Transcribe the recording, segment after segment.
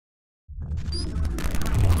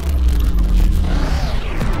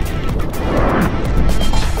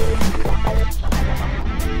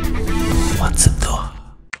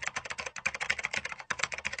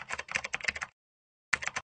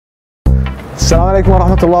Assalamu alaikum wa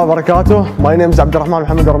rahmatullahi wa barakatuh. My name is WUD Rahman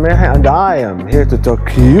Mohammed and I am here to talk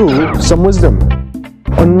you some wisdom.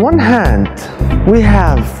 On one hand, we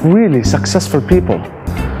have really successful people.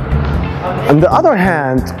 On the other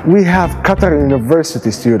hand, we have Qatar University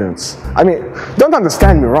students. I mean, don't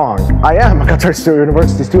understand me wrong. I am a Qatar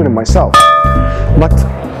University student myself. But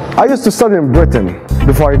I used to study in Britain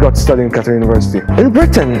before I got to study in Qatar University. In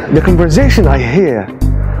Britain, the conversation I hear,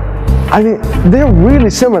 I mean, they're really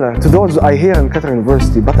similar to those I hear in Qatar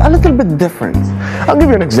University, but a little bit different. I'll give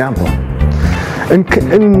you an example.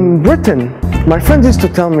 In Britain, my friends used to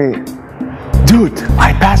tell me, dude,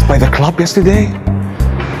 I passed by the club yesterday,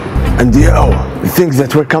 and yo, the things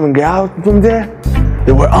that were coming out from there,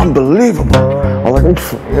 they were unbelievable. I was like,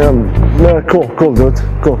 yeah, cool, dude,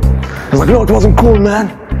 cool. I was like, no, it wasn't cool, man.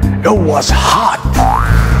 It was hot.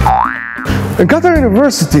 In Qatar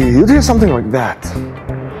University, you'd hear something like that.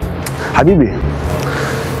 Habibi,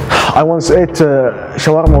 I once ate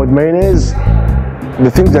shawarma with mayonnaise.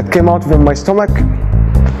 The thing that came out from my stomach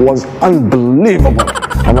was unbelievable.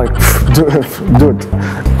 I'm like, dude,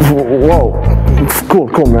 whoa,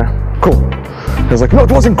 cool, man, cool. He was like, no,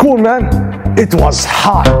 it wasn't cool, man. It was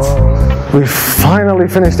hot. We finally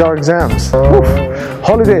finished our exams. Oof.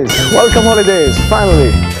 Holidays, welcome holidays,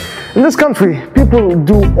 finally. In this country, people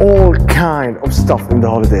do all kind of stuff in the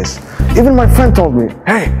holidays. Even my friend told me,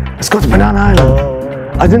 hey, let's go to Banana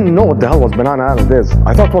Island. I didn't know what the hell was Banana Island is.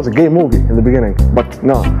 I thought it was a gay movie in the beginning, but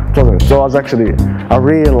no, it wasn't. So it was actually a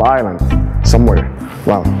real island somewhere.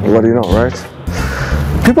 Wow, what do you know, right?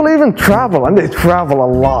 People even travel, and they travel a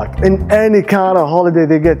lot. In any kind of holiday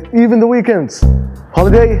they get, even the weekends.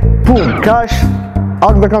 Holiday, boom, cash,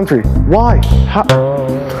 out of the country. Why?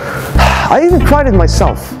 I even tried it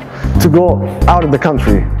myself to go out of the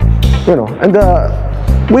country, you know, in the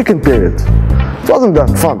weekend period. It wasn't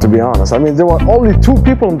that fun, to be honest. I mean, there were only 2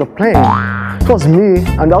 people on the plane. It was me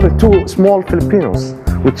and the other 2 small Filipinos,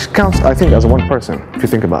 which counts, I think, as 1 person, if you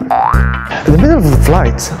think about it. In the middle of the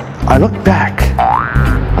flight, I looked back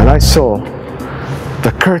and I saw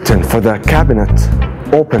the curtain for the cabinet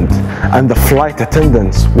opened and the flight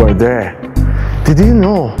attendants were there. Did you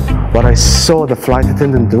know what I saw the flight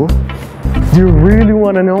attendant do? Do you really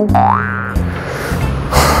want to know?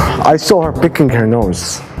 I saw her picking her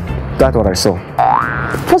nose. That's what I saw.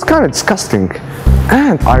 It was kind of disgusting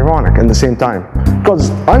and ironic at the same time.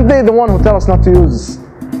 Because aren't they the one who tell us not to use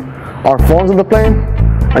our phones on the plane?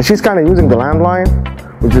 And she's kind of using the landline,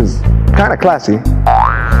 which is kind of classy,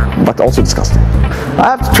 but also disgusting. I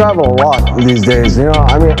have to travel a lot these days, you know,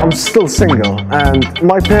 I mean, I'm still single, and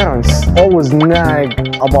my parents always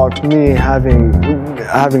nag about me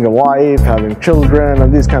having a wife, having children,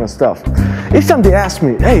 and this kind of stuff. Each time they ask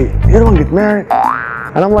me, hey, you don't get married?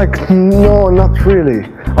 And I'm like, no, not really.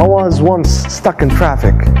 I was once stuck in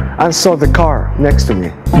traffic and saw the car next to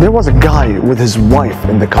me. There was a guy with his wife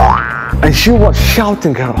in the car, and she was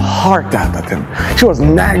shouting her heart out at him. She was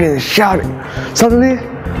nagging and shouting. Suddenly,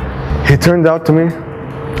 he turned out to me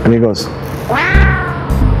and he goes,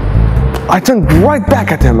 I turned right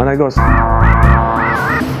back at him and I goes,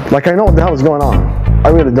 like I know what the hell is going on. I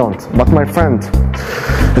really don't. But my friend,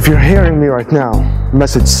 if you're hearing me right now,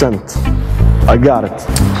 message sent. I got it.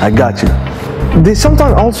 I got you. They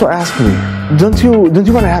sometimes also ask me, don't you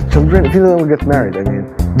want to have children if you don't get married? I mean,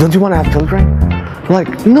 don't you want to have children?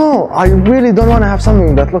 Like, no, I really don't want to have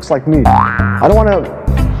something that looks like me. I don't want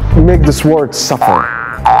to make this world suffer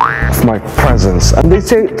of my presence. And they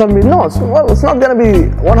tell me, no, it's not gonna be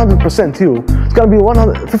 100% you. It's gonna be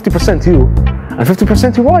 50% you and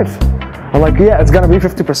 50% your wife. I'm like, yeah, it's gonna be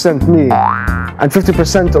 50% me and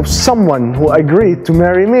 50% of someone who agreed to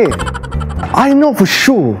marry me. I know for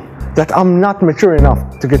sure that I'm not mature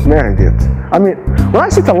enough to get married yet. I mean, when I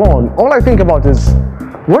sit alone, all I think about is,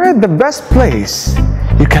 where is the best place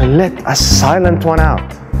you can let a silent one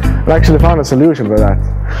out? I actually found a solution for that.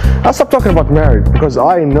 I'll stop talking about marriage because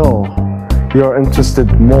I know you're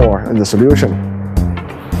interested more in the solution.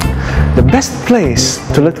 The best place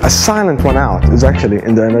to let a silent one out is actually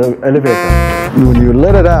in the elevator. When you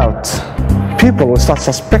let it out, people will start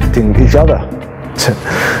suspecting each other.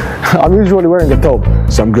 I'm usually wearing a tobe,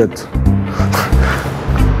 so I'm good.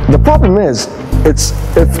 The problem is,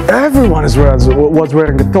 if everyone was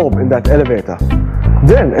wearing a tobe in that elevator,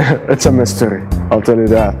 then it's a mystery, I'll tell you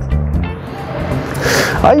that.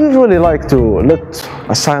 I usually like to let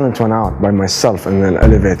a silent one out by myself in an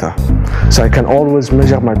elevator, so I can always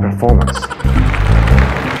measure my performance.